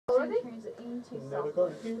Never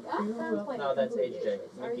gonna give you up. No, that's HJ.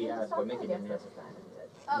 Mickey asked, but Mickey didn't answer.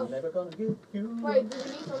 Oh. Never gonna give you up. Wait, do we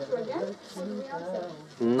need to answer again? Or do we answer?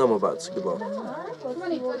 No more bets, good luck.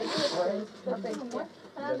 20. Perfect.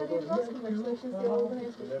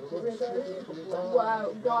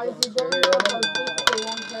 Wow, guys, you don't know how big the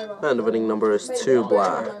long hair are. And the winning number is 2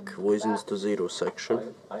 black, whizzes to 0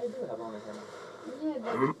 section. I do have only him.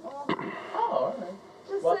 Yeah, Oh, alright.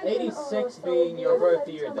 Well, 86 being your birth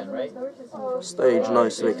year then, right? Stage,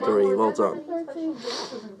 nice victory, well done.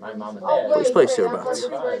 My mom and dad. Please place your bets. Oh,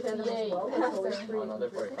 no, they're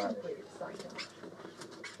 45.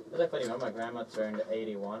 It's like funny, when my grandma turned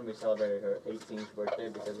 81, we celebrated her 18th birthday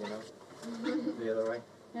because, you know, the other way.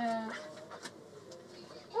 yeah.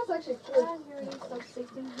 That's actually cool.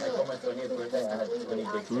 Like on my 20th birthday, I had 20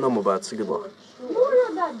 big. No more bets, good luck. Who are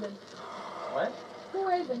your dad then? What? Who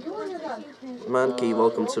ate them? You or your dad? Mankey,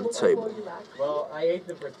 welcome to the table. Well, I ate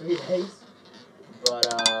them for 3 days, but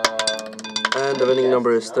And the winning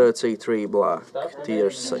number is 33 black,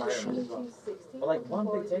 tier section. But like one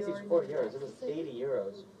big tasty is €4. It was 80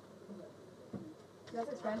 euros.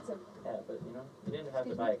 That's expensive. Yeah, but you know, you didn't have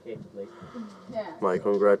to buy a cake at least. Yeah. My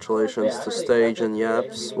congratulations to Stage and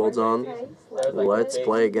Yaps, well done. Let's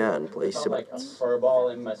play again, place your Like a bets. fur ball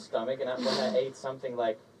in my stomach, and when I ate something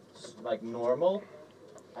like normal,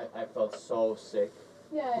 I felt so sick.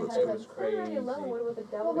 Yeah, Let's It was crazy.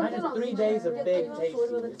 Mine is 3 days of big tasty.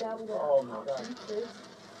 Oh my god.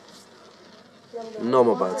 No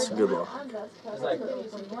more bets, good luck. It's like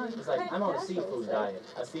I'm on a seafood diet.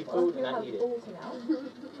 I see food and I eat it.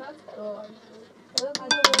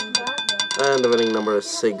 And the winning number is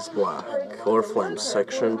 6 black, or flame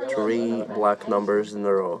section, 3 black numbers in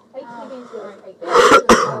a row.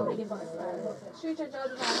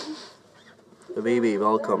 BB,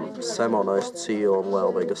 welcome. Samo, nice to see you on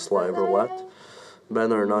LeoVegas Roulette.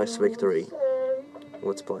 Banner, nice victory.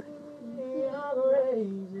 Let's play.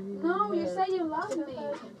 No, you say you love me.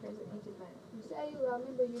 You say you love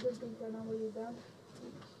me, but you just think I know what you've done.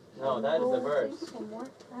 No, that is the verse.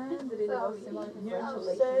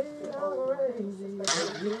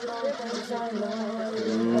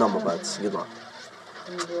 No more bets, good luck.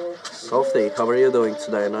 Softy, how are you doing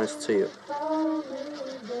today? Nice to see you.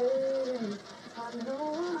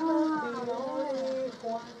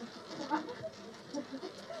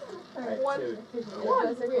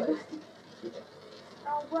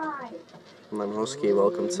 Alright. Manhosky,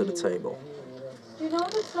 welcome to the table. Do you know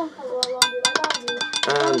the song How Long Did I Love You?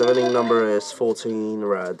 And the winning number is 14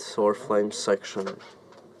 red, or flame section.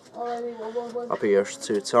 Already, what Appears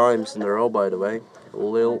 2 times in a row, by the way.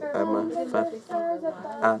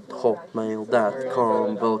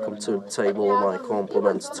 LilMFF@hotmail.com. Welcome to the table. My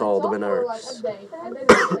compliments to all the winners.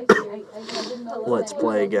 Let's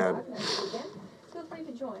play again. Feel free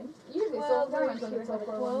to join. Usually, so everyone's on the top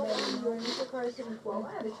for 1 day. Your initial card is 12.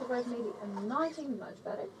 The initial card made it 19, much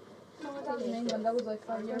better. No, in England, that was like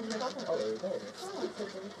 5 years ago.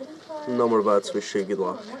 No more bets, wish you good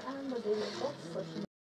luck.